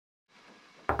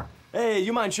Hey,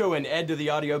 you mind showing Ed to the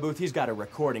audio booth? He's got a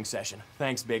recording session.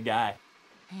 Thanks, big guy.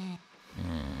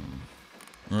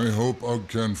 I hope Ugg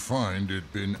can find it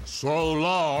been so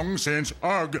long since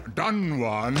Ugg done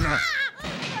one.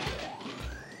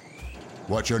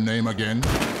 What's your name again?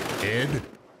 Ed?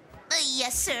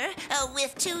 Yes, sir.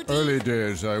 With 2 D. Early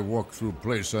days I walked through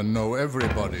place and know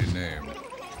everybody name.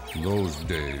 Those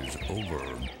days over.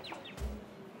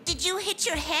 Did you hit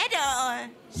your head or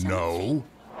something? No,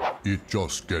 it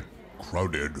just get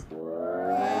crowded.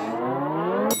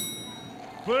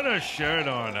 Put a shirt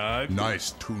on, Ugg.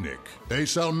 Nice tunic. They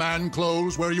sell man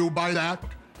clothes where you buy that?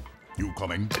 You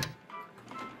coming?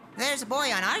 There's a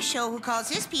boy on our show who calls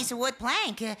his piece of wood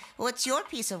plank. What's your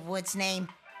piece of wood's name?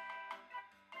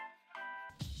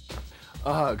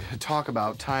 Ugh, talk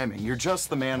about timing. You're just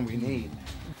the man we need.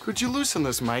 Could you loosen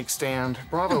this mic stand?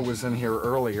 Bravo was in here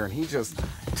earlier and he just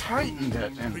tightened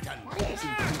it and...